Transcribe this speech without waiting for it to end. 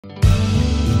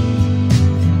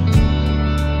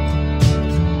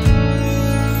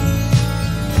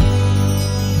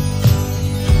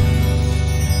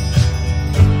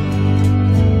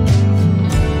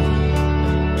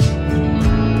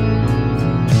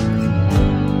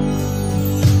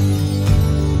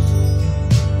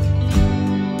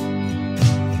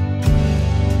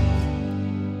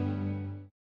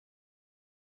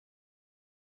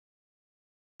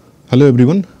Hello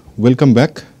everyone, welcome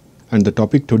back, and the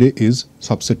topic today is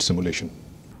subset simulation.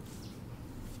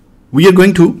 We are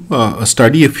going to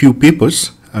study a few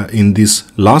papers in this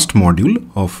last module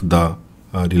of the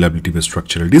reliability-based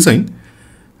structural design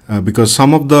because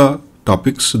some of the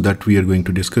topics that we are going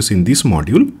to discuss in this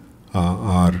module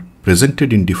are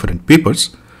presented in different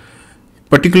papers.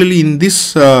 Particularly in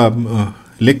this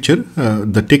lecture,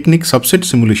 the technique subset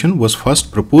simulation was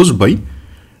first proposed by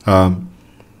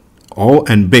Au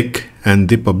and Beck, and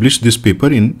they published this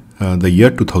paper in the year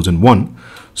 2001.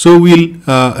 So we'll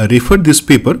refer this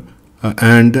paper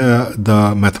and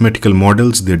the mathematical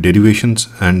models, their derivations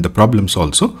and the problems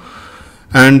also.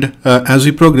 And as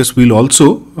we progress, we'll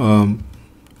also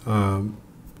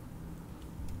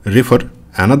refer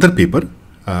another paper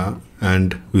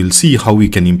and we'll see how we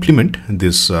can implement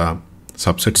this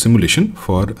subset simulation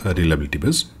for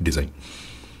reliability-based design.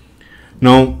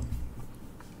 Now,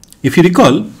 if you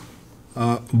recall,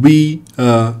 we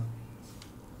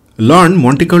learned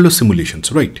Monte Carlo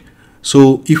simulations, right?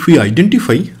 So if we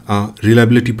identify a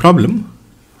reliability problem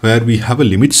where we have a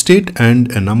limit state and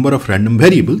a number of random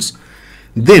variables,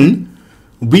 then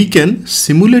we can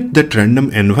simulate that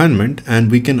random environment and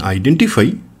we can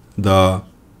identify the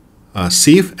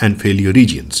safe and failure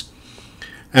regions.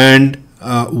 And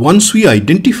once we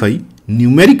identify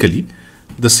numerically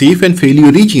the safe and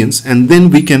failure regions, and then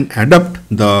we can adapt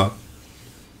the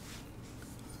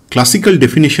classical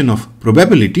definition of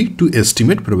probability to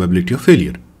estimate probability of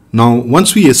failure. Now,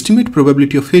 once we estimate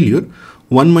probability of failure,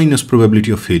 1 minus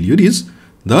probability of failure is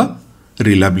the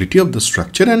reliability of the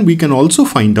structure, and we can also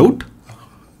find out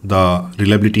the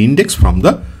reliability index from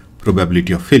the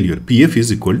probability of failure. PF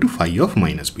is equal to phi of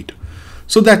minus beta.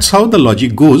 So that's how the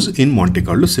logic goes in Monte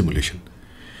Carlo simulation.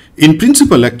 In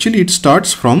principle, actually, it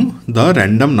starts from the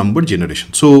random number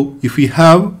generation. So if we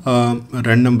have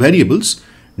random variables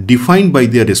defined by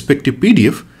their respective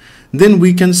PDF, then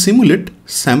we can simulate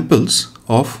samples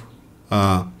of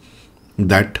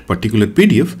that particular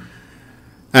PDF.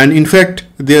 And in fact,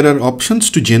 there are options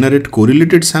to generate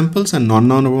correlated samples and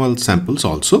non-normal samples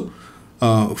also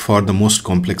for the most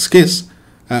complex case.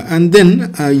 And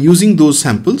then using those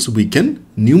samples, we can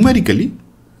numerically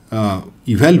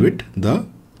evaluate the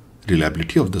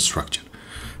reliability of the structure.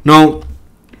 Now,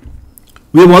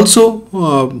 we have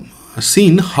also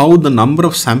seen how the number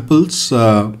of samples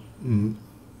in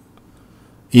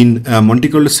Monte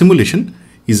Carlo simulation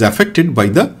is affected by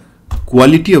the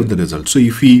quality of the result. So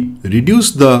if we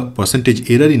reduce the percentage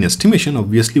error in estimation,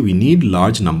 obviously we need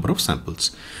large number of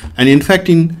samples. And in fact,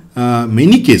 in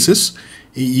many cases,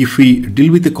 if we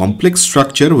deal with a complex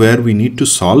structure where we need to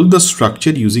solve the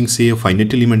structure using, say, a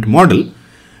finite element model,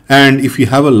 and if you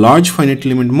have a large finite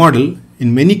element model,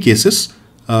 in many cases,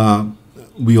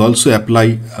 we also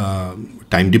apply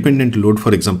time-dependent load,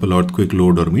 for example, earthquake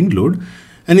load or wind load.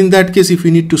 And in that case, if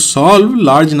we need to solve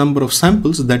large number of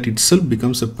samples, that itself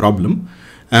becomes a problem.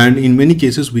 And in many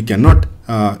cases, we cannot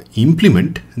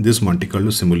implement this Monte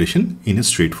Carlo simulation in a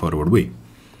straightforward way.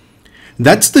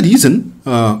 That's the reason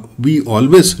we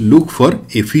always look for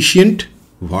efficient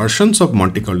versions of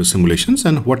Monte Carlo simulations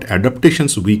and what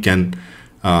adaptations we can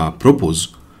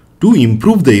propose to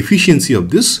improve the efficiency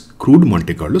of this crude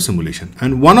Monte Carlo simulation.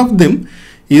 And one of them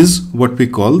is what we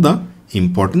call the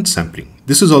importance sampling.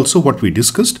 This is also what we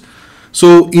discussed.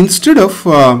 So instead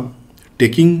of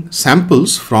taking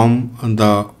samples from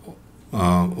the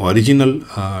original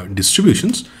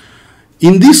distributions,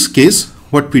 in this case,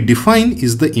 what we define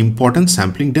is the importance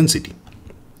sampling density.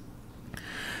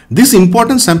 This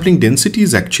importance sampling density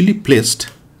is actually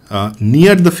placed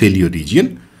near the failure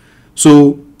region.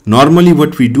 So normally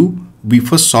what we do, we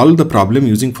first solve the problem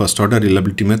using first order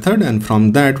reliability method, and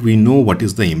from that we know what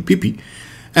is the MPP,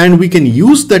 and we can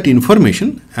use that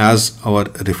information as our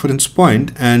reference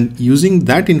point, and using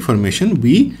that information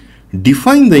we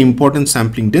define the importance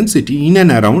sampling density in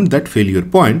and around that failure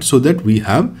point so that we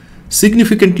have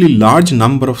significantly large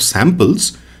number of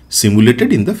samples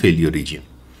simulated in the failure region.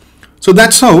 So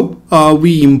that's how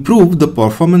we improve the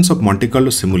performance of Monte Carlo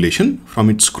simulation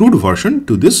from its crude version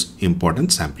to this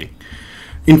importance sampling.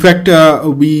 In fact,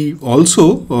 we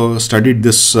also studied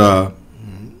this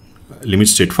limit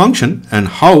state function and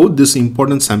how this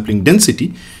importance sampling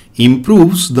density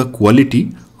improves the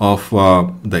quality of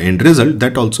the end result.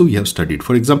 That also we have studied.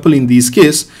 For example, in this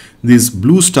case, this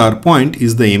blue star point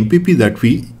is the MPP that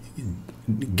we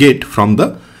get from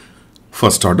the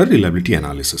first order reliability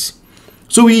analysis.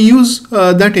 So we use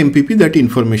that MPP, that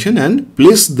information, and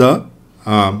place the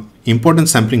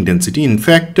importance sampling density. In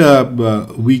fact,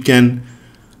 we can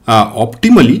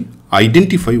optimally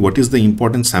identify what is the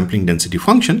importance sampling density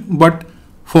function, but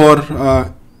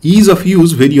for ease of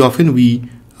use, very often we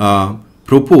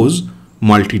propose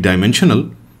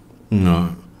multidimensional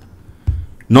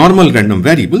normal random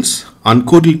variables,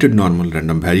 uncorrelated normal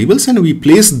random variables, and we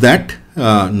place that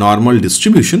normal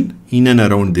distribution in and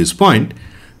around this point.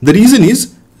 The reason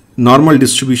is normal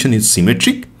distribution is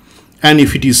symmetric, and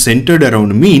if it is centered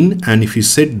around mean and if we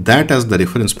set that as the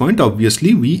reference point,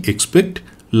 obviously we expect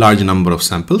large number of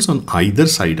samples on either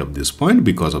side of this point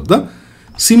because of the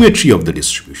symmetry of the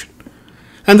distribution.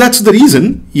 And that's the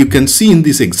reason you can see in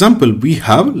this example we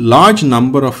have large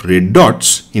number of red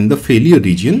dots in the failure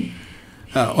region,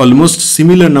 almost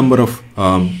similar number of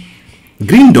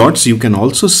green dots you can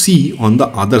also see on the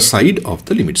other side of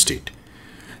the limit state.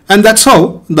 And that's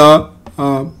how the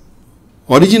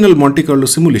original Monte Carlo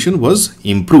simulation was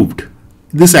improved.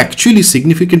 This actually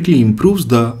significantly improves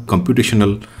the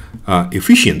computational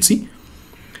efficiency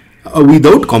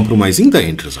without compromising the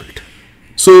end result.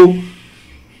 So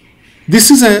this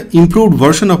is an improved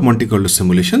version of Monte Carlo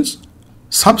simulations.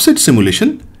 Subset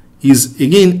simulation is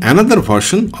again another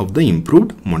version of the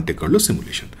improved Monte Carlo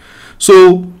simulation.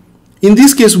 So in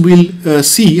this case, we'll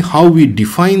see how we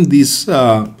define these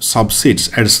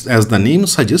subsets. As the name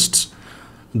suggests,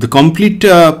 the complete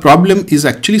problem is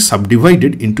actually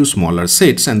subdivided into smaller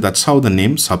sets, and that's how the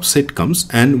name subset comes,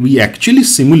 and we actually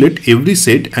simulate every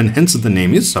set, and hence the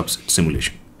name is subset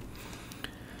simulation.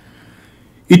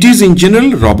 It is in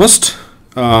general robust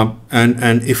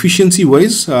and efficiency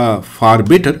wise far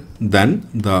better than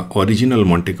the original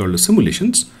Monte Carlo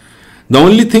simulations. The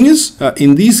only thing is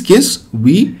in this case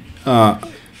we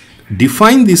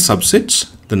define these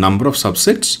subsets, the number of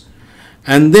subsets,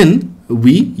 and then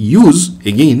we use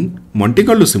again Monte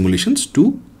Carlo simulations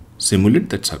to simulate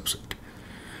that subset.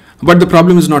 But the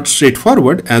problem is not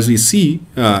straightforward. As we see,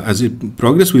 as we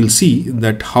progress, we'll see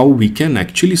that how we can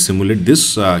actually simulate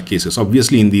these cases.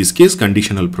 Obviously, in this case,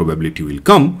 conditional probability will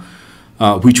come,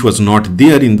 which was not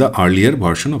there in the earlier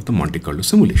version of the Monte Carlo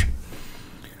simulation.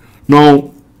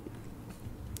 Now,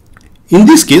 in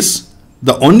this case,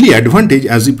 the only advantage,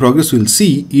 as we progress, we'll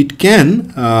see, it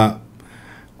can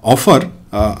offer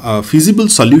a feasible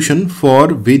solution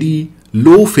for very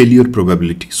low failure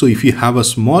probability. So if you have a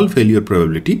small failure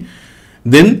probability,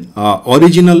 then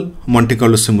original Monte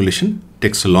Carlo simulation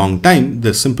takes a long time.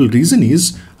 The simple reason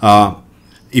is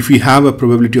if we have a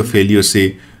probability of failure,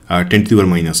 say 10 to the power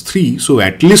minus 3, so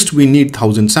at least we need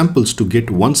 1000 samples to get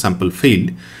one sample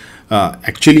failed.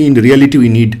 Actually, in reality, we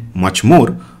need much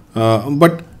more,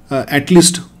 but at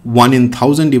least 1 in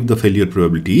 1000 if the failure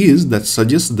probability is, that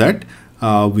suggests that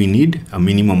we need a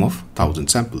minimum of 1000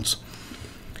 samples.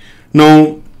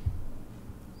 Now,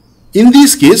 in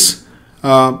this case,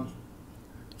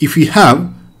 if we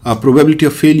have a probability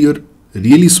of failure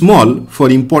really small for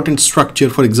important structure,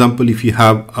 for example, if you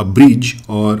have a bridge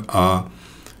or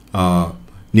a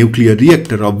nuclear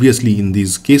reactor, obviously in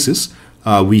these cases,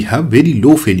 we have very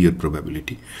low failure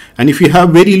probability. And if you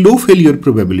have very low failure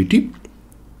probability,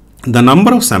 the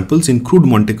number of samples in crude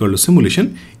Monte Carlo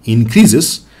simulation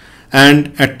increases,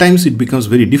 and at times it becomes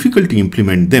very difficult to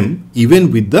implement them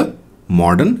even with the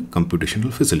modern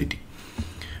computational facility.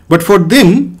 But for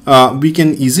them, we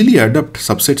can easily adopt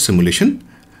subset simulation.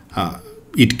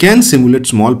 It can simulate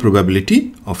small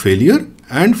probability of failure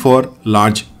and for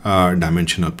large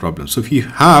dimensional problems. So if you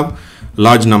have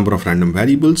large number of random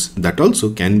variables, that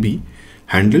also can be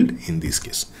handled in this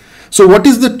case. So what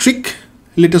is the trick?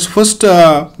 Let us first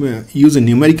use a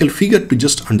numerical figure to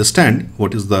just understand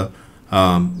what is the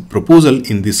proposal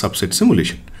in this subset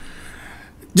simulation.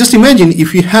 Just imagine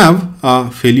if we have a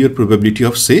failure probability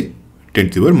of say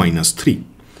 10 to the power minus 3.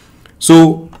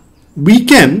 So we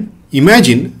can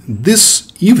imagine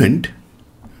this event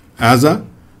as a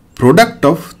product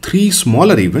of 3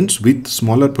 smaller events with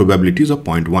smaller probabilities of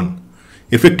 0.1.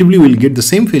 Effectively, we will get the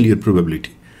same failure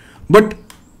probability. But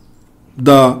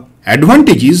the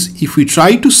advantage is if we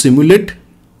try to simulate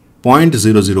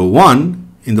 0.001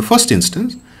 in the first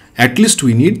instance, at least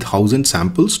we need 1000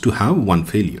 samples to have one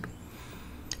failure.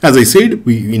 As I said,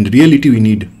 in reality we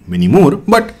need many more,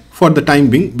 but for the time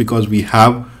being, because we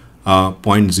have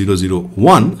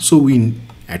 0.001, so we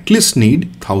at least need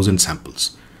 1000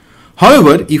 samples.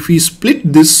 However, if we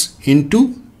split this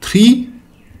into 3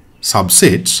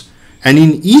 subsets, and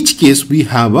in each case we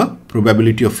have a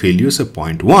probability of failures of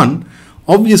 0.1,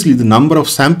 obviously the number of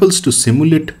samples to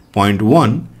simulate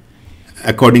 0.1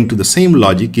 according to the same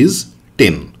logic is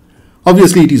 10.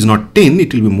 Obviously it is not 10,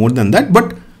 it will be more than that,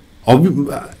 but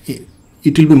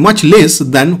it will be much less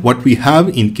than what we have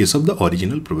in case of the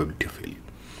original probability of failure.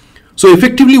 So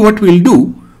effectively what we will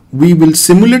do, we will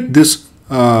simulate this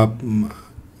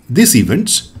these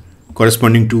events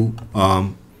corresponding to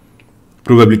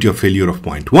probability of failure of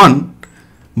 0.1,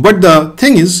 But the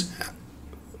thing is,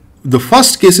 the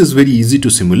first case is very easy to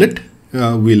simulate.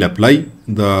 We'll apply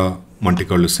the Monte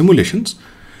Carlo simulations.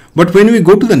 But when we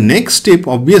go to the next step,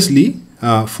 obviously,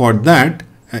 for that,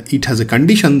 it has a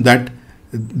condition that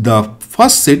the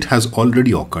first set has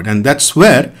already occurred. And that's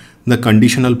where the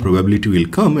conditional probability will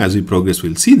come. As we progress,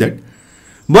 we'll see that.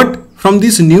 But from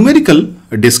this numerical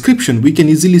description, we can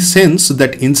easily sense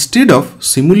that instead of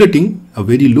simulating a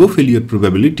very low failure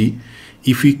probability,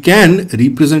 if we can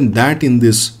represent that in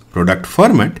this product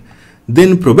format,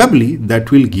 then probably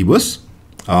that will give us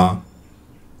a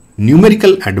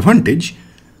numerical advantage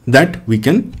that we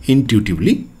can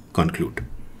intuitively conclude.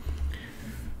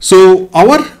 So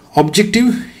our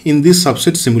objective in this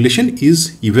subset simulation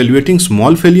is evaluating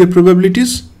small failure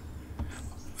probabilities,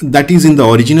 that is in the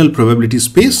original probability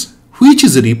space, which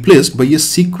is replaced by a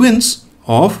sequence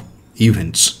of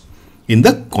events in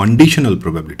the conditional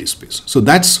probability space. So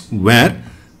that's where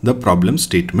the problem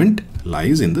statement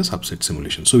lies in the subset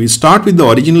simulation. So we start with the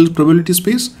original probability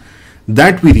space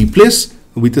that we replace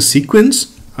with a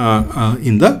sequence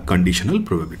in the conditional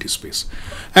probability space.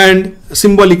 And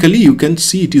symbolically, you can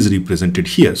see it is represented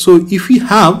here. So if we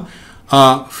have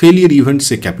a failure event,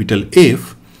 say capital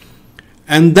F,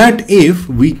 and that F,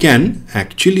 we can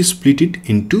actually split it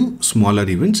into smaller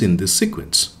events in this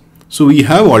sequence. So we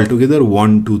have altogether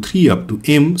 1, 2, 3 up to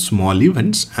M small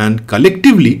events, and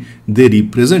collectively they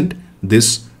represent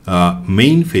this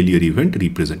main failure event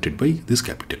represented by this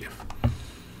capital F.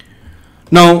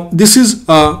 Now this is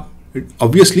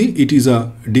obviously it is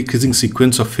a decreasing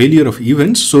sequence of failure of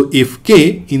events. So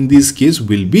Fk in this case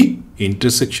will be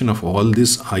intersection of all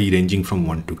this I ranging from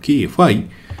 1 to k Fi,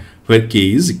 where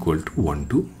k is equal to 1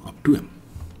 to up to M.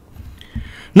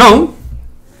 Now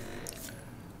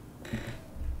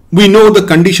we know the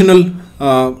conditional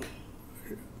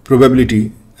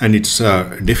probability and its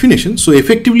definition. So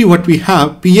effectively what we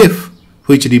have Pf,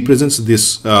 which represents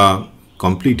this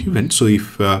complete event. So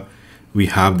if we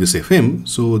have this Fm,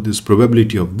 so this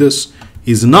probability of this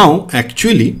is now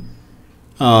actually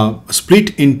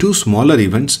split into smaller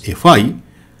events Fi,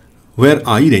 where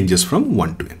I ranges from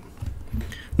 1 to n.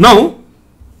 Now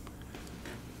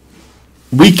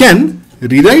we can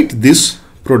rewrite this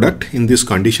product in this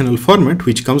conditional format,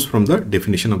 which comes from the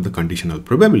definition of the conditional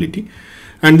probability.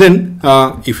 And then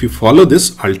if we follow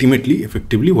this, ultimately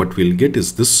effectively what we'll get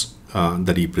is this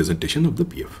the representation of the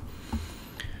Pf.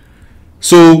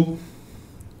 So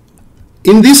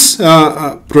in this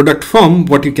product form,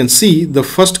 what you can see, the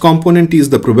first component is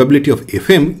the probability of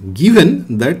Fm,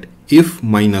 given that f of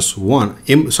m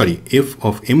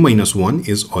minus 1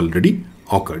 is already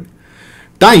occurred,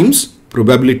 times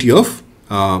probability of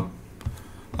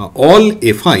all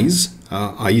Fi's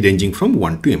I ranging from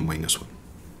 1 to m minus 1.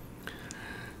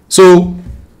 So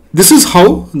this is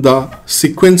how the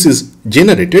sequence is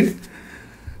generated,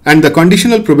 and the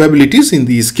conditional probabilities in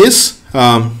this case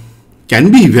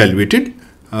can be evaluated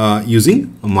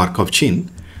using a Markov chain.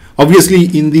 Obviously,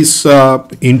 in these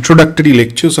introductory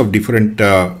lectures of different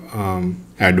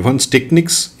advanced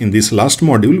techniques in this last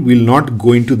module, we will not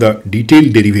go into the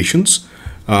detailed derivations,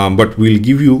 but we will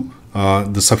give you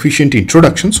the sufficient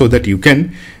introduction so that you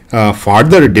can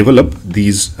further develop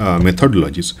these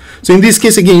methodologies. So in this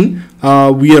case, again,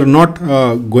 we are not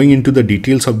going into the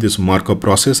details of this Markov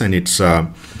process and its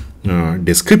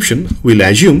description. We'll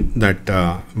assume that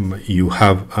you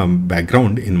have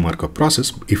background in Markov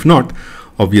process. If not,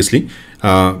 obviously,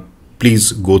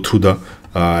 please go through the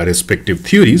respective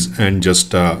theories and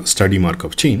just study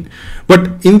Markov chain.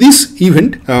 But in this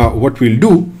event, what we'll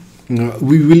do,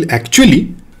 we will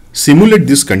actually simulate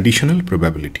this conditional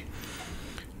probability,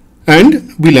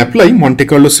 and we'll apply Monte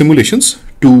Carlo simulations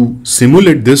to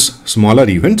simulate this smaller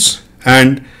events.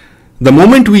 And the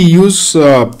moment we use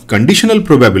conditional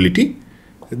probability,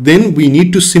 then we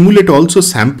need to simulate also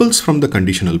samples from the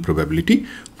conditional probability,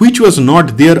 which was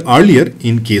not there earlier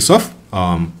in case of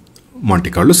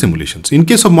Monte Carlo simulations. In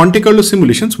case of Monte Carlo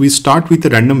simulations, we start with a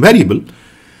random variable,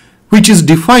 which is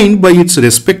defined by its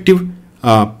respective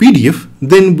PDF.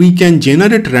 Then we can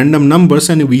generate random numbers,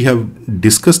 and we have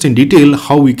discussed in detail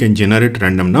how we can generate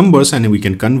random numbers, and we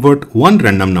can convert one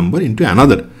random number into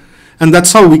another. And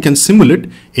that's how we can simulate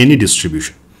any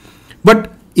distribution.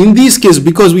 But in this case,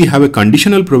 because we have a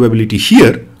conditional probability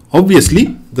here,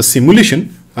 obviously the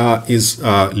simulation is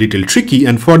a little tricky,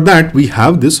 and for that we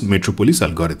have this Metropolis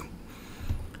algorithm.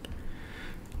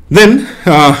 Then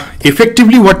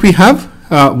effectively what we have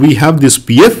this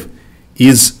Pf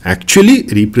is actually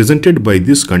represented by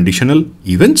these conditional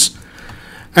events,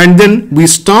 and then we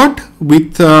start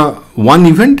with one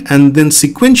event, and then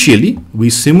sequentially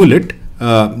we simulate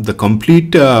the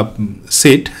complete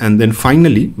set, and then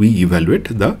finally we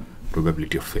evaluate the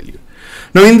probability of failure.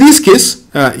 Now in this case,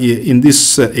 in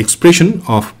this expression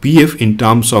of PF in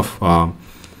terms of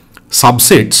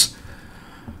subsets,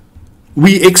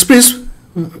 we express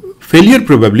failure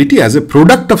probability as a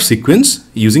product of sequence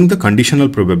using the conditional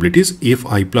probabilities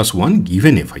fi plus 1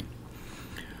 given fi.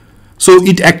 So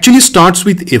it actually starts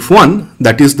with f1,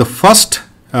 that is the first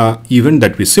event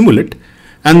that we simulate,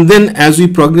 and then as we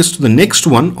progress to the next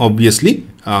one, obviously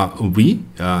we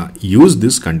use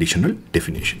this conditional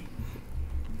definition.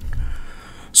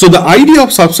 So the idea of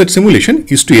subset simulation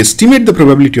is to estimate the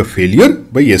probability of failure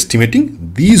by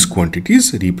estimating these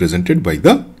quantities represented by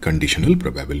the conditional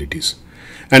probabilities.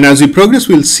 And as we progress,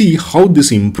 we'll see how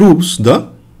this improves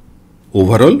the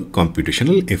overall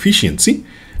computational efficiency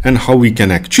and how we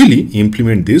can actually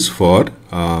implement this for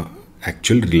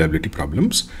actual reliability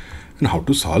problems and how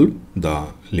to solve the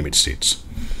limit states.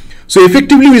 So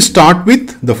effectively we start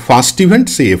with the first event,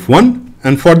 say f1,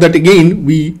 and for that again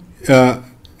we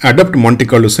adopt Monte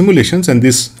Carlo simulations, and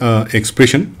this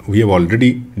expression we have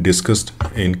already discussed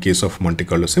in case of Monte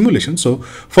Carlo simulation. So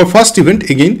for first event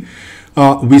again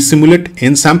we simulate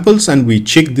n samples and we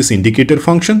check this indicator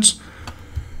functions.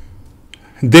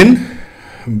 Then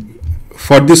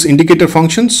for this indicator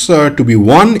functions to be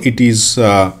 1, it is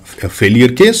a failure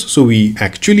case. So we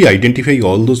actually identify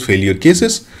all those failure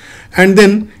cases, and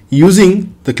then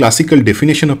using the classical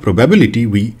definition of probability,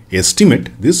 we estimate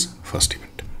this first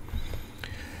event.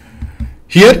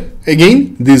 Here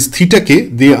again, these theta k,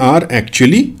 they are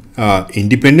actually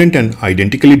independent and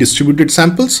identically distributed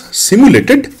samples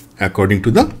simulated according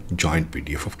to the joint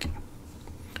PDF of k.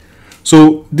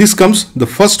 So this comes, the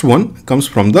first one comes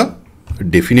from the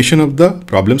definition of the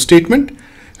problem statement,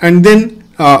 and then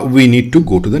we need to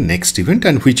go to the next event,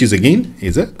 and which is again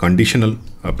is a conditional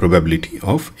probability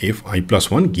of fi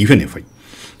plus 1 given fi.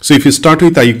 So if you start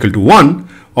with I equal to 1,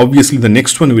 obviously the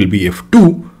next one will be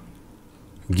f2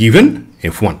 given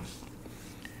f1.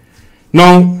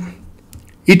 Now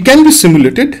it can be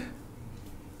simulated.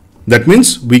 That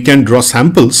means we can draw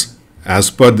samples as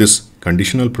per this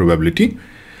conditional probability.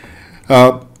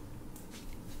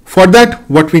 For that,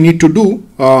 what we need to do,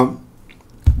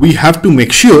 we have to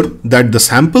make sure that the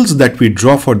samples that we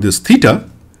draw for this theta,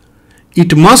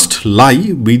 it must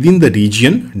lie within the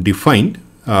region defined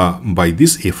by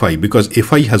this fi, because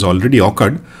fi has already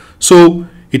occurred. So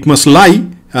it must lie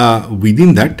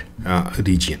within that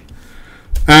region.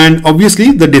 And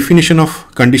obviously the definition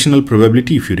of conditional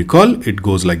probability, if you recall, it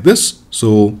goes like this.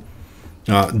 So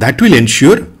that will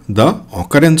ensure the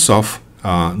occurrence of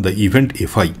the event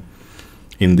fi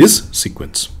in this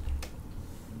sequence.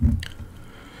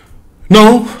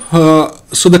 Now,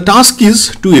 so the task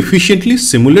is to efficiently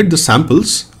simulate the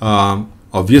samples,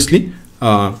 obviously,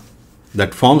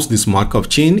 that forms this Markov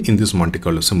chain in this Monte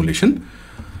Carlo simulation.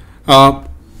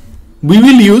 We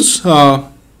will use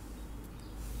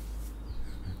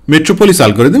Metropolis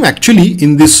algorithm. Actually,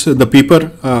 in this, the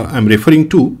paper I'm referring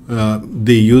to,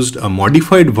 they used a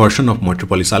modified version of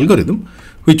Metropolis algorithm,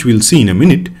 which we'll see in a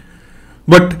minute.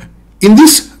 But in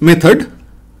this method,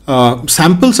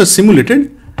 samples are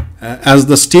simulated as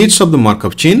the states of the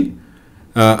Markov chain.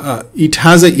 It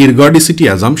has a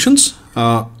ergodicity assumptions,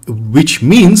 which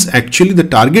means actually the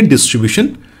target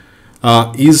distribution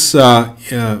is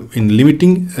in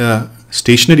limiting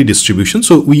stationary distribution.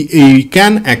 So we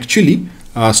can actually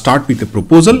start with a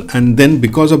proposal, and then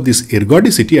because of this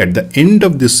ergodicity at the end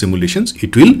of these simulations,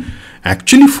 it will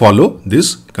actually follow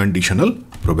this conditional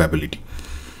probability.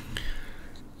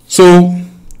 So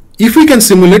if we can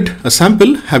simulate a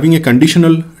sample having a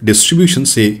conditional distribution,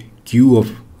 say Q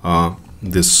of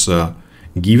this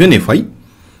given fi,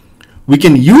 we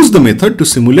can use the method to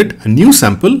simulate a new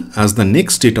sample as the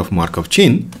next state of Markov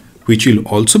chain, which will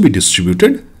also be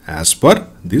distributed as per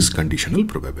this conditional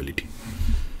probability.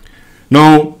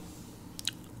 Now,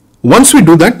 once we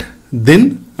do that,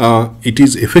 then it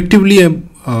is effectively a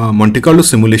Monte Carlo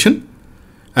simulation,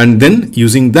 and then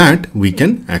using that we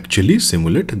can actually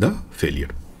simulate the failure.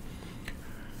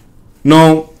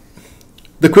 Now,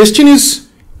 the question is,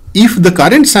 if the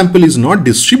current sample is not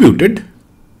distributed,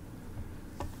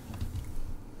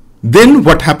 then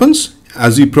what happens?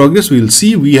 As we progress, we will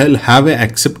see we will have an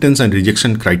acceptance and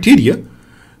rejection criteria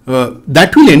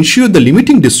that will ensure the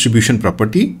limiting distribution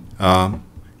property.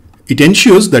 It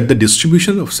ensures that the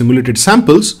distribution of simulated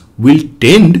samples will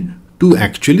tend to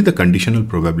actually the conditional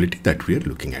probability that we are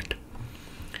looking at.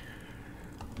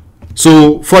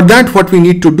 So for that, what we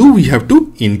need to do, we have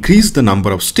to increase the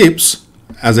number of steps.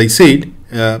 As I said,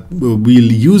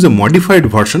 we'll use a modified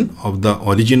version of the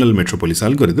original Metropolis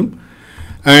algorithm,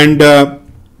 and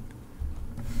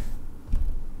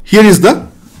here is the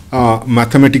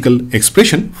mathematical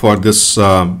expression for this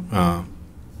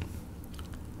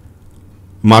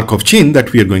Markov chain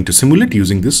that we are going to simulate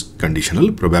using this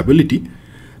conditional probability.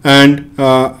 And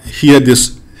here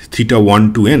this theta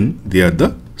 1 to n, they are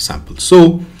the samples.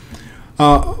 So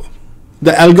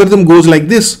the algorithm goes like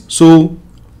this. So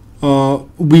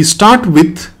we start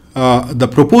with the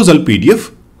proposal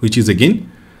PDF, which is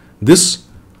again this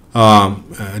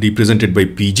represented by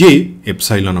Pj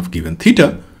epsilon of given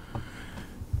theta.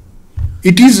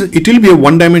 It will be a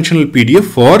one-dimensional PDF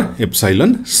for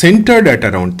epsilon centered at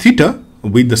around theta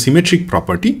with the symmetric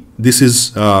property. This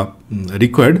is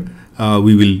required.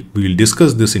 We will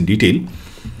discuss this in detail.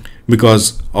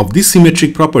 Because of this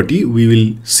symmetric property, we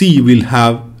will see we'll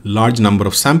have large number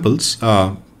of samples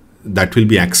that will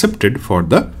be accepted for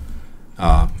the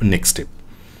next step.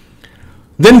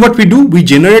 Then what we do, we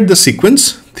generate the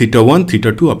sequence theta 1,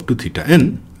 theta 2 up to theta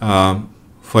n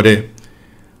for a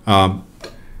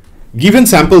given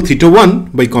sample theta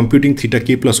 1 by computing theta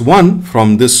k plus 1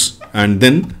 from this, and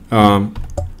then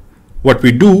what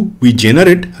we do, we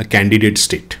generate a candidate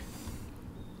state.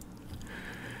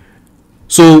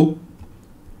 So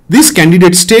this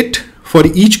candidate state, for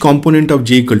each component of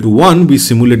j equal to 1, we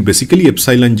simulate basically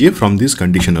epsilon j from this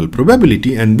conditional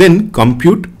probability and then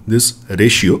compute this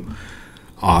ratio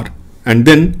r. And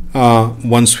then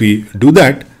once we do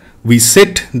that, we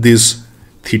set this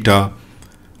theta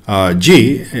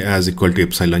j as equal to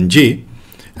epsilon j,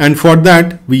 and for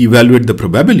that we evaluate the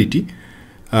probability,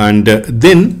 and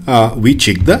then we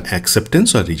check the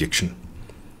acceptance or rejection.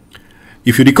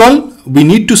 If you recall, we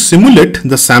need to simulate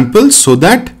the samples so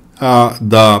that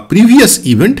the previous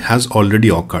event has already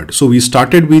occurred. So we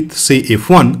started with say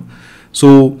f1,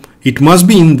 so it must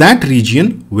be in that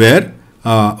region where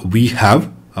we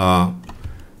have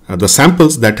the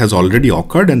samples that has already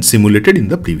occurred and simulated in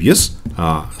the previous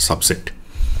subset.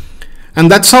 And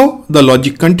that's how the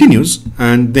logic continues,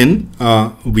 and then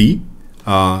we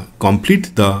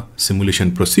complete the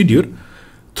simulation procedure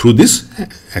through this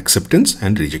acceptance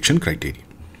and rejection criteria.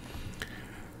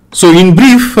 So in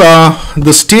brief,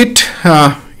 the state,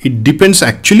 it depends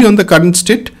actually on the current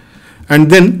state, and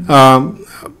then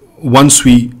once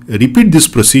we repeat this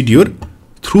procedure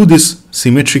through this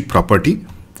symmetric property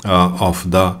of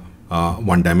the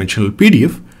one-dimensional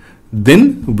PDF,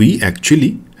 then we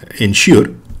actually ensure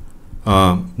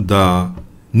the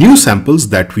new samples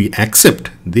that we accept,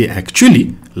 they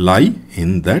actually lie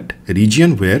in that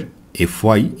region where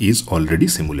Fy is already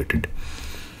simulated.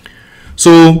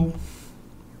 So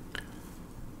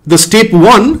the step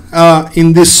 1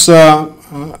 in this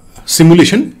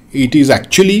simulation, it is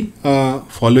actually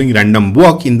following random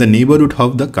walk in the neighborhood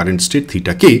of the current state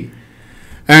theta k,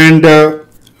 and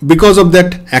because of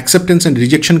that acceptance and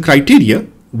rejection criteria,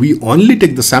 we only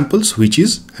take the samples which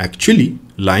is actually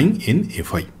lying in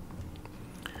Fi.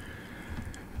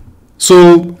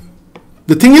 So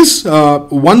the thing is,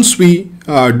 once we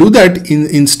do that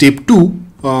in step 2,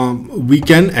 we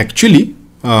can actually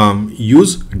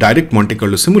use direct Monte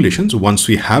Carlo simulations once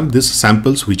we have this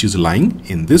samples which is lying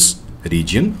in this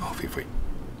region of Fi.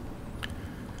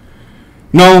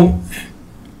 Now,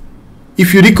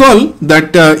 if you recall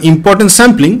that importance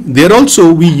sampling, there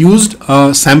also we used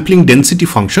a sampling density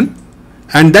function,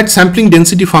 and that sampling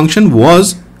density function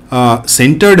was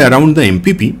centered around the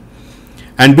MPP,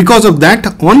 and because of that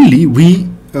only we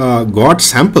got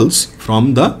samples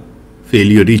from the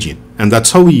failure region, and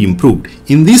that's how we improved.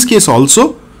 In this case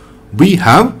also we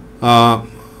have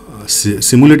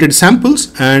simulated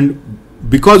samples, and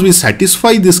because we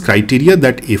satisfy this criteria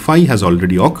that Fi has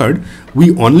already occurred,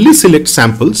 we only select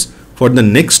samples for the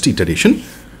next iteration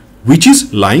which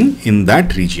is lying in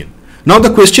that region. Now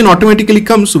the question automatically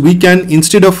comes, we can,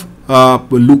 instead of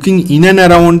looking in and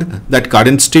around that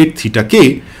current state theta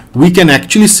k, we can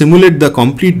actually simulate the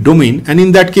complete domain, and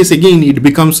in that case again it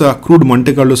becomes a crude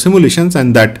Monte Carlo simulations,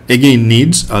 and that again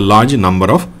needs a large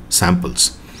number of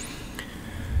samples.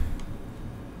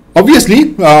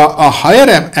 Obviously a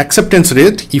higher acceptance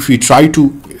rate if we try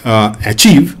to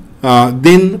achieve,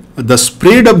 then the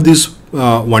spread of this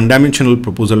one-dimensional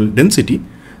proposal density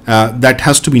that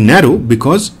has to be narrow,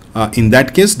 because in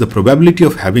that case the probability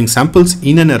of having samples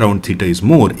in and around theta is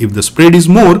more. If the spread is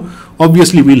more,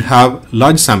 obviously we'll have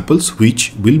large samples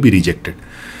which will be rejected.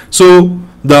 So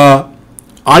the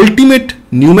ultimate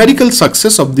numerical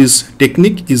success of this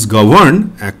technique is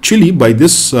governed actually by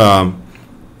this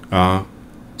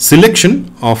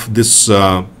selection of this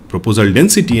proposal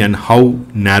density and how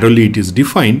narrowly it is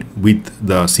defined with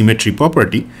the symmetry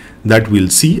property that we'll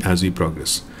see as we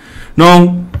progress.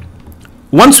 Now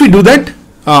once we do that,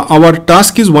 our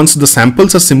task is, once the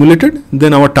samples are simulated,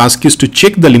 then our task is to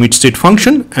check the limit state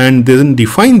function and then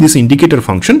define this indicator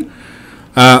function.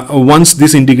 Once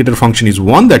this indicator function is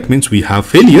 1, that means we have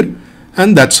failure,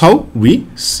 and that's how we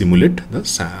simulate the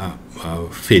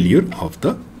failure of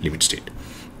the limit state.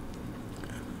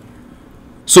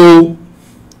 So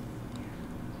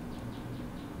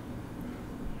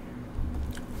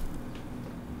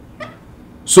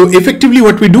effectively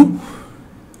what we do,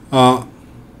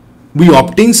 we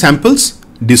obtain samples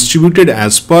distributed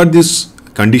as per this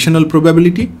conditional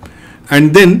probability,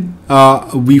 and then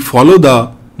we follow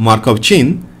the Markov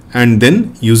chain, and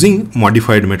then using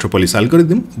modified Metropolis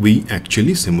algorithm we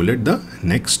actually simulate the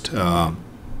next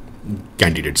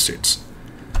candidate states.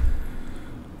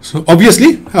 So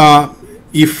obviously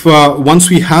if once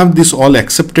we have this all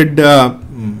accepted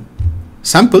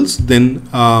samples, then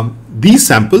these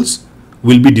samples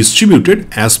will be distributed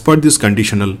as per this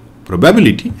conditional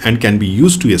probability and can be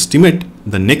used to estimate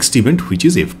the next event, which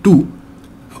is F2,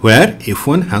 where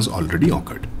F1 has already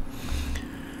occurred.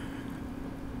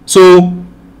 So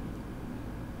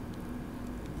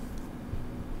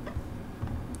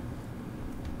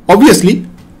obviously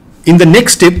in the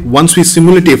next step, once we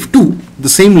simulate F2, the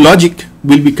same logic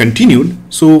will be continued.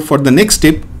 So for the next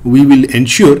step, we will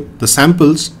ensure the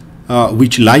samples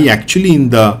which lie actually in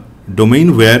the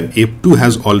domain where F2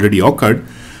 has already occurred,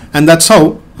 and that's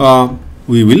how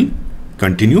we will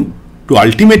continue to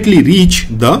ultimately reach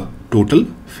the total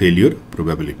failure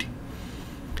probability.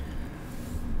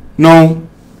 Now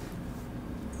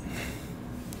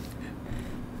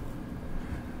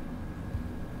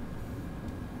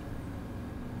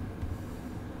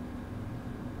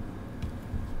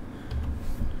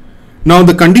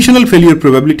the conditional failure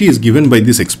probability is given by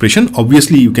this expression.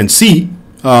 Obviously you can see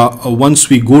once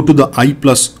we go to the I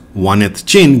plus 1th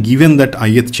chain, given that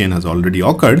ith chain has already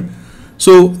occurred,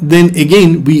 so then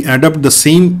again we adopt the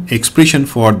same expression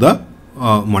for the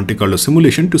Monte Carlo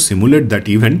simulation to simulate that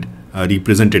event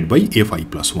represented by Fi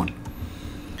plus 1.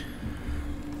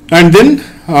 And then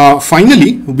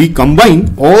finally we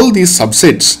combine all these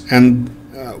subsets, and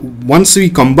once we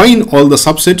combine all the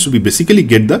subsets, we basically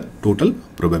get the total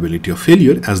probability of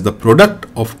failure as the product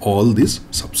of all these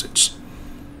subsets.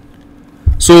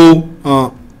 So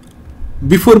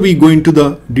before we go into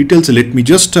the details, let me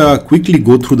just quickly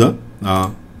go through the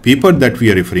paper that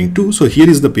we are referring to. So here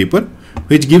is the paper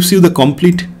which gives you the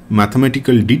complete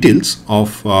mathematical details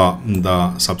of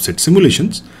the subset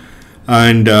simulations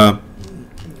and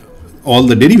all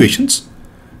the derivations.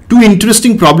 Two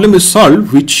interesting problem is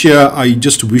solved, which I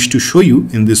just wish to show you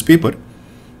in this paper.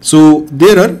 So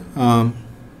there are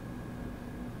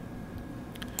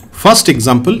first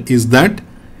example is that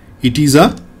it is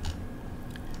a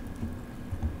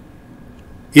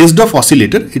Esdorf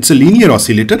oscillator. It's a linear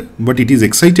oscillator, but it is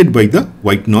excited by the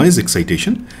white noise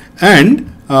excitation, and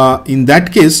in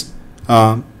that case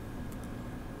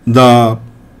the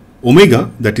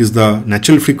omega, that is the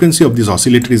natural frequency of this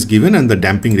oscillator, is given and the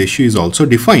damping ratio is also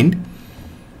defined.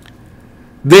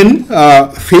 Then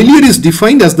failure is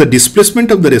defined as the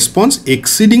displacement of the response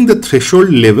exceeding the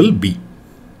threshold level B.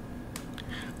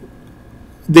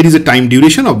 There is a time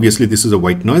duration. Obviously this is a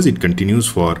white noise, it continues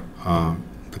for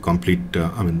the complete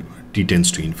t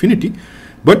tends to infinity,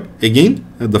 but again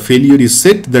the failure is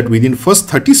set that within first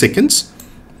 30 seconds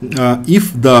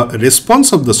if the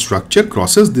response of the structure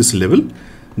crosses this level,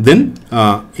 then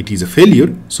it is a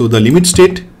failure. So the limit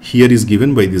state here is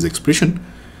given by this expression.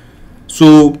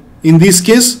 So in this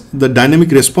case the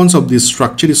dynamic response of this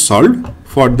structure is solved.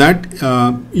 For that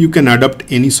you can adopt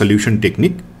any solution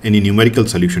technique, any numerical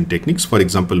solution techniques, for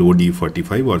example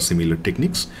ODE45 or similar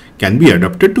techniques can be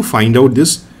adopted to find out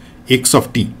this x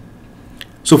of t.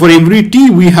 So for every t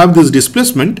we have this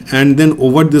displacement, and then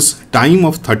over this time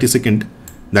of 30 seconds,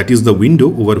 that is the window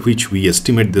over which we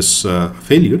estimate this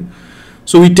failure.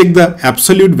 So we take the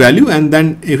absolute value, and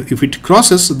then if it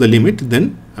crosses the limit,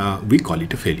 then we call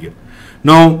it a failure.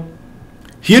 Now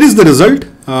here is the result.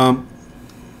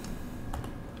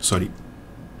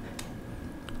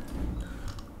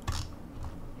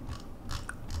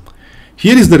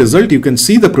 Here is the result. You can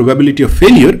see the probability of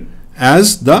failure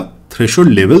as the threshold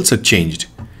levels are changed,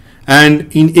 and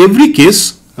in every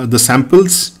case the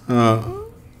samples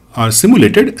are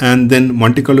simulated, and then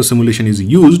Monte Carlo simulation is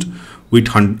used with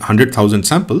 100,000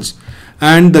 samples,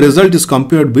 and the result is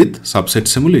compared with subset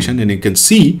simulation, and you can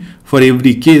see for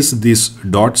every case these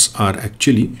dots are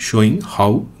actually showing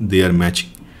how they are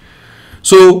matching.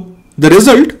 So the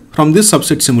result from this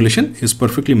subset simulation is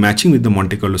perfectly matching with the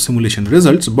Monte Carlo simulation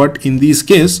results, but in this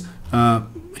case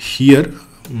here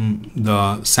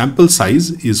the sample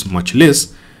size is much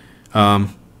less,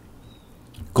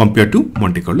 compared to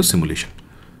Monte Carlo simulation.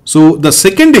 So the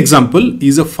second example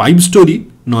is a 5-story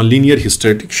nonlinear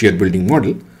hysteretic shear building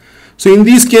model. So in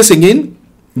this case again,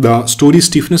 the story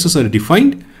stiffnesses are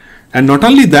defined, and not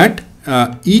only that,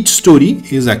 each story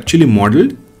is actually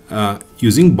modeled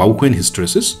using Baucoin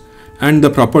hysteresis, and the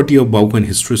property of Baucoin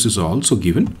hysteresis are also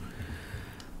given.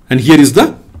 And here is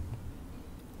the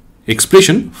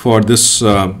expression for this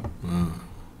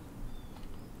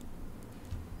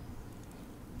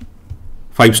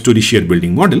 5-story shear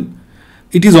building model.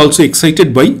 It is also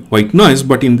excited by white noise,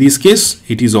 but in this case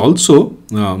it is also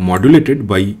modulated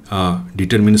by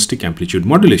deterministic amplitude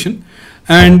modulation,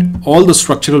 and all the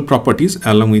structural properties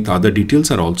along with other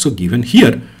details are also given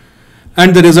here,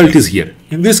 and the result is here.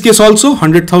 In this case also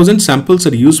 100,000 samples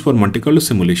are used for Monte Carlo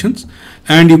simulations,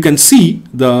 and you can see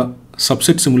the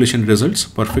subset simulation results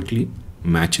perfectly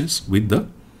matches with the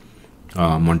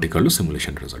Monte Carlo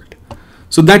simulation result.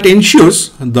 So that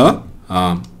ensures the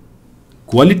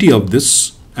quality of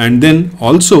this, and then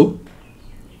also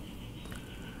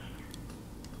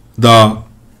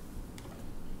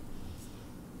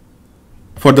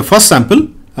for the first sample,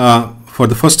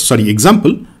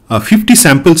 example, 50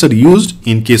 samples are used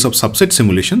in case of subset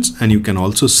simulations, and you can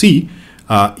also see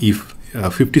if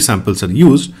 50 samples are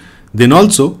used, then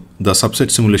also the subset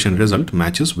simulation result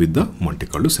matches with the Monte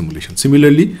Carlo simulation.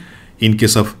 Similarly, in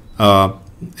case of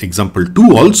example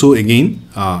 2 also, again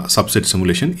subset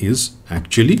simulation is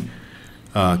actually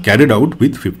carried out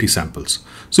with 50 samples.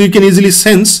 So you can easily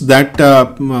sense that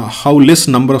how less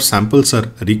number of samples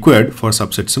are required for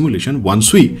subset simulation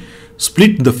once we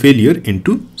split the failure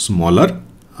into smaller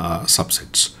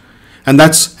subsets, and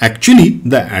that's actually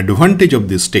the advantage of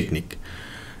this technique.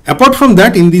 Apart from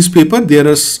that, in this paper there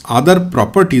are other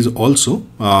properties also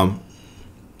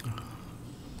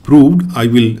proved. I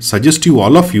will suggest you,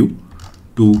 all of you,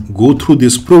 to go through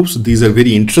these proofs. These are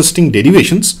very interesting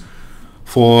derivations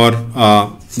for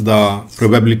the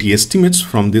probability estimates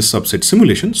from this subset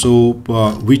simulation, so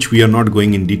which we are not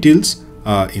going in details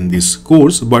in this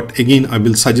course, but again I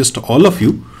will suggest all of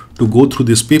you to go through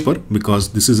this paper, because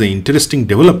this is an interesting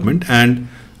development, and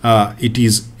it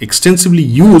is extensively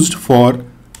used for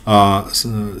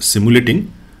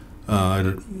simulating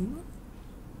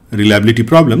reliability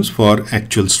problems for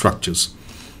actual structures.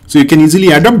 So you can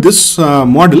easily adopt this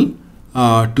model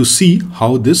to see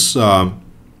how this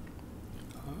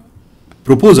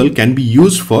proposal can be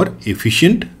used for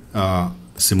efficient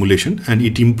simulation, and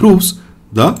it improves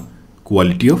the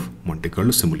quality of Monte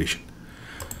Carlo simulation.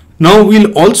 Now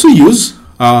we'll also use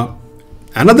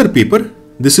another paper.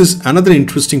 This is another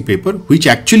interesting paper which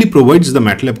actually provides the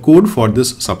MATLAB code for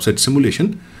this subset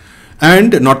simulation,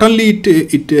 and not only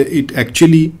it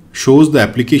actually shows the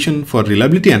application for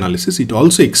reliability analysis, it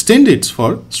also extends it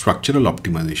for structural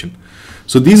optimization.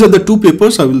 So these are the two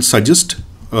papers I will suggest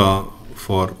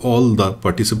for all the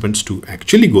participants to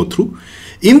actually go through.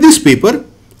 In this paper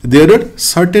there are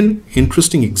certain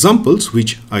interesting examples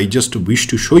which I just wish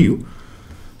to show you.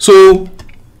 So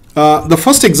the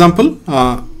first example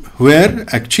where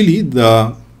actually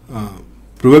the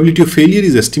probability of failure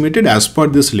is estimated as per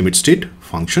this limit state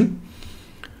function.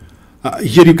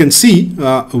 Here you can see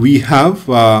we have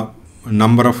a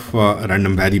number of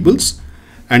random variables,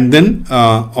 and then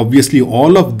obviously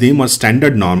all of them are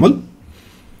standard normal,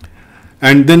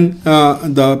 and then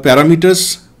the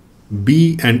parameters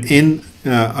b and n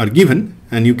are given,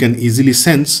 and you can easily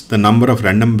sense the number of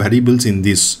random variables in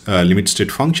this limit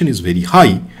state function is very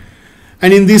high.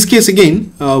 And in this case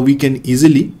again we can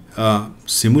easily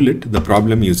simulate the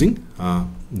problem using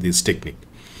this technique.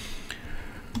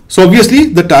 So obviously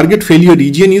the target failure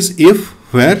region is F,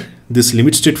 where this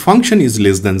limit state function is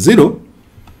less than 0,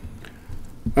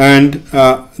 and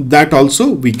that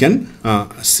also we can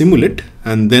simulate,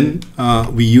 and then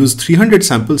we use 300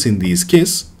 samples in this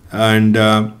case, and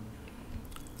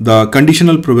the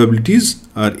conditional probabilities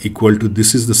are equal to,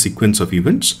 this is the sequence of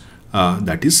events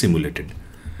that is simulated.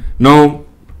 Now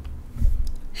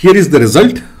here is the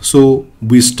result. So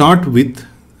we start with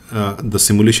the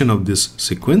simulation of this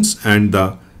sequence, and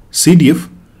the CDF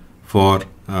for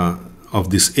of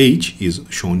this age is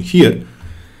shown here.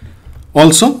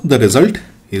 Also the result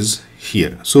is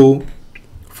here. So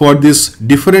for this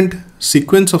different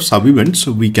sequence of sub-events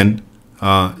we can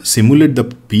simulate the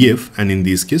PF, and in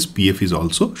this case PF is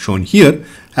also shown here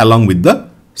along with the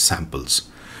samples.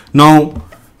 Now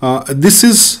this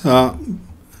is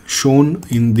shown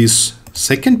in this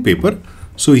second paper.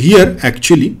 So here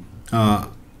actually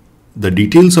the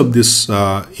details of this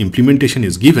implementation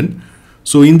is given.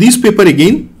 So in this paper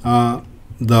again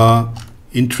the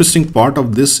interesting part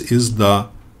of this is the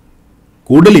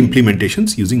codal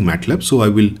implementations using MATLAB. So I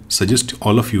will suggest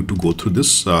all of you to go through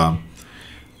this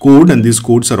code, and these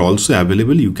codes are also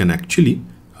available. You can actually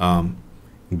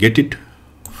get it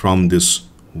from this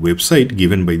website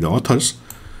given by the authors.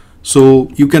 So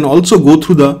you can also go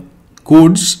through the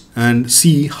codes and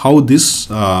see how this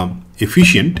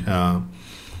efficient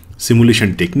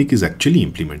simulation technique is actually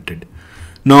implemented.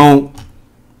 Now,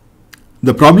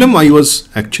 the problem I was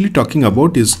actually talking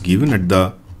about is given at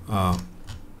the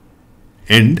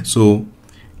end. So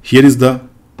here is the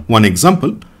one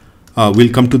example.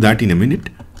 We'll come to that in a minute.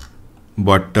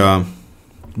 But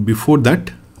before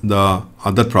that, the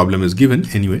other problem is given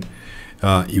anyway.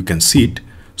 You can see it.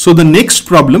 So the next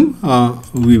problem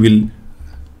we will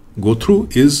go through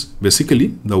is basically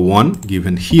the one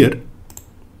given here.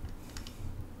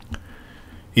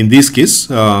 In this case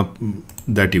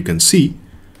that you can see,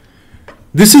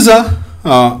 this is a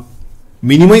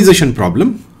minimization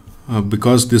problem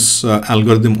because this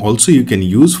algorithm also you can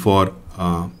use for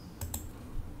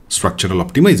structural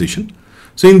optimization.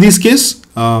 So in this case,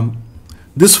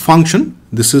 this function,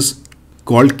 this is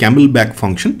called camelback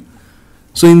function.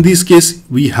 So in this case,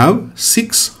 we have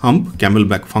 6 hump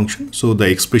camelback function. So the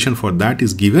expression for that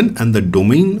is given and the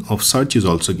domain of search is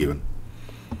also given.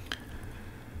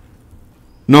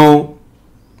 Now,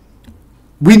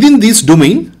 within this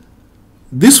domain,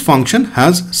 this function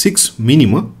has 6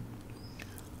 minima,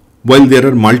 while there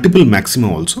are multiple maxima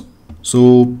also.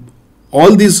 So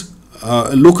all these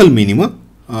local minima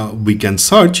we can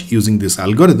search using this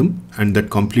algorithm, and that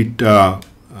complete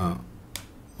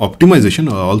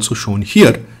optimization are also shown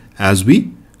here as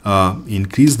we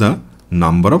increase the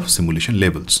number of simulation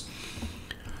levels.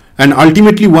 And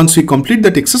ultimately, once we complete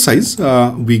that exercise,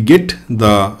 we get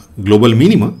the global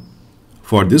minima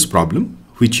for this problem,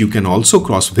 which you can also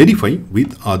cross verify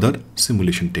with other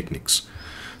simulation techniques.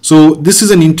 So this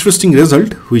is an interesting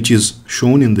result which is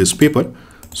shown in this paper.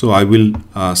 So I will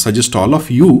suggest all of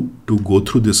you to go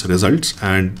through these results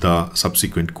and the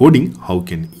subsequent coding, how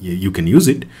you can use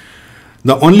it.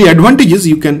 The only advantage is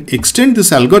you can extend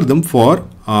this algorithm for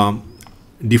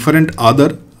different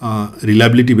other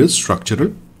reliability based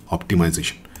structural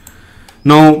optimization.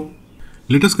 Now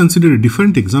let us consider a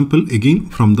different example again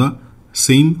from the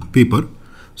same paper.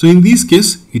 So in this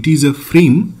case, it is a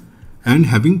frame and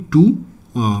having 2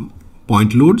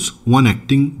 point loads, one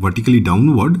acting vertically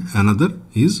downward, another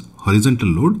is horizontal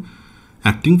load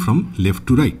acting from left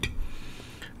to right.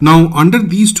 Now under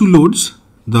these 2 loads,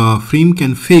 the frame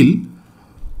can fail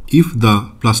if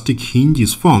the plastic hinge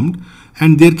is formed,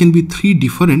 and there can be 3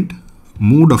 different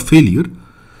mode of failure.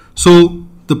 So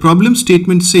the problem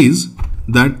statement says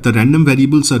that the random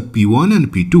variables are P1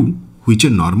 and P2, which are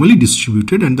normally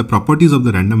distributed, and the properties of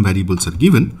the random variables are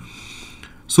given.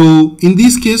 So in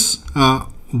this case,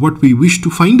 what we wish to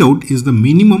find out is the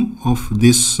minimum of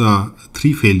this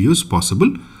 3 failures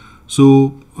possible.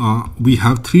 So we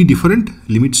have 3 different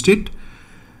limit state,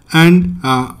 and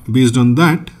based on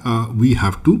that we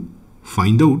have to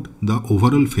find out the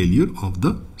overall failure of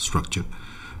the structure.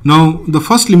 Now the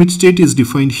first limit state is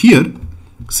defined here.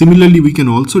 Similarly, we can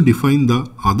also define the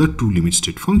other 2 limit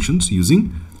state functions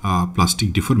using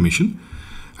plastic deformation,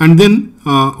 and then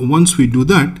once we do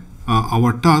that,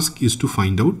 our task is to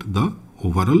find out the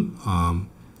overall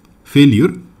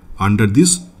failure under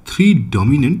this 3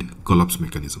 dominant collapse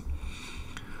mechanism.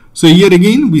 So here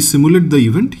again we simulate the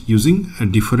event using a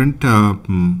different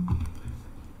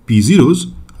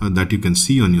P0s that you can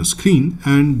see on your screen,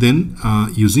 and then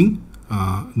using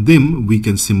them we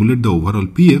can simulate the overall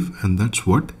PF, and that's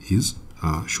what is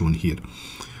shown here,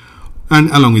 and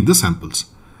along with the samples.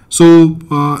 So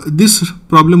this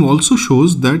problem also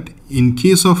shows that in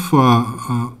case of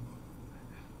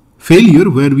failure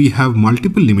where we have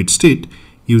multiple limit state,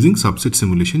 using subset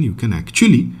simulation you can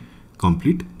actually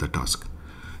complete the task.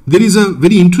 There is a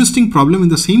very interesting problem in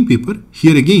the same paper.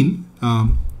 Here again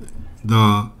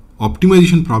the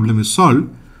optimization problem is solved.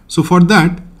 So for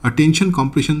that, a tension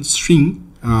compression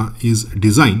string is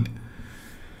designed.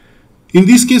 In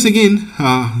this case again,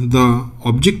 the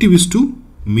objective is to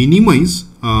minimize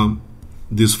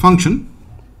this function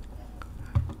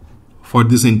for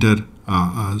this entire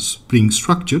spring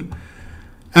structure,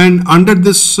 and under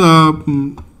this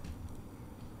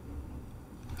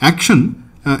action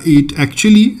it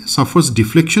actually suffers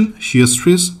deflection, shear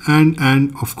stress,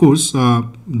 and of course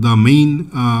the main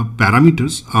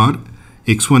parameters are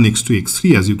x1, x2,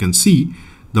 x3. As you can see,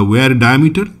 the wear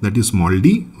diameter, that is small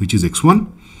d, which is x1,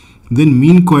 then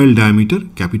mean coil diameter,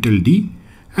 capital D,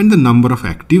 and the number of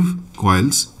active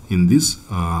coils in this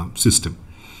system.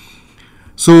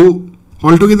 So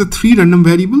altogether 3 random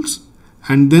variables,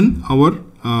 and then our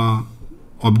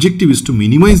objective is to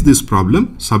minimize this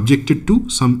problem subjected to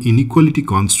some inequality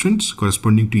constants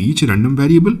corresponding to each random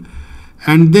variable,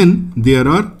 and then there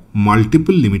are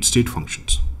multiple limit state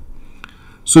functions.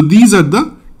 So these are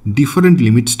the different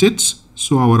limit states.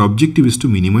 So our objective is to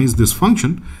minimize this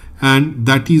function, and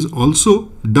that is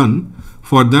also done.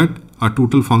 For that, a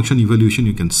total function evaluation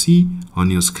you can see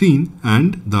on your screen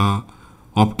and the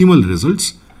optimal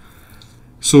results.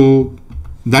 So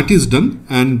that is done,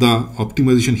 and the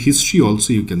optimization history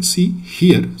also you can see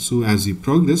here. So as we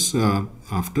progress,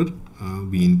 after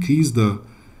we increase the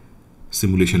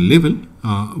simulation level,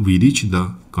 we reach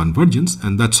the convergence,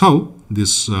 and that's how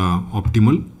this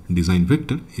optimal design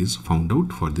vector is found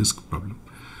out for this problem.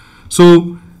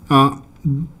 So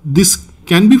this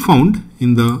can be found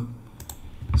in the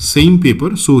same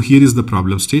paper. So here is the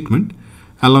problem statement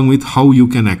along with how you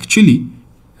can actually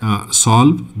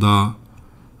solve the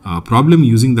problem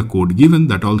using the code given,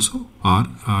 that also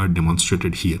are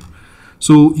demonstrated here.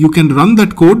 So you can run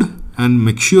that code and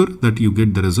make sure that you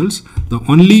get the results. The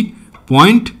only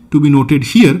point to be noted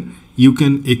here, you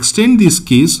can extend this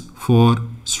case for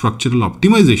structural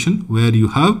optimization where you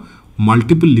have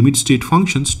multiple limit state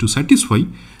functions to satisfy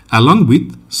along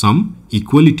with some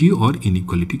equality or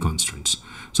inequality constraints.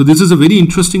 So this is a very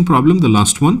interesting problem, the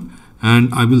last one,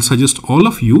 and I will suggest all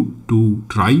of you to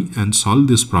try and solve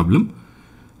this problem,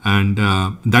 and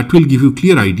that will give you a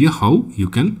clear idea how you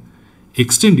can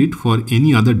extend it for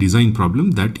any other design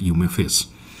problem that you may face.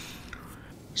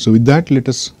 So with that, let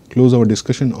us close our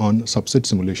discussion on subset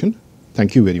simulation.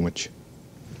 Thank you very much.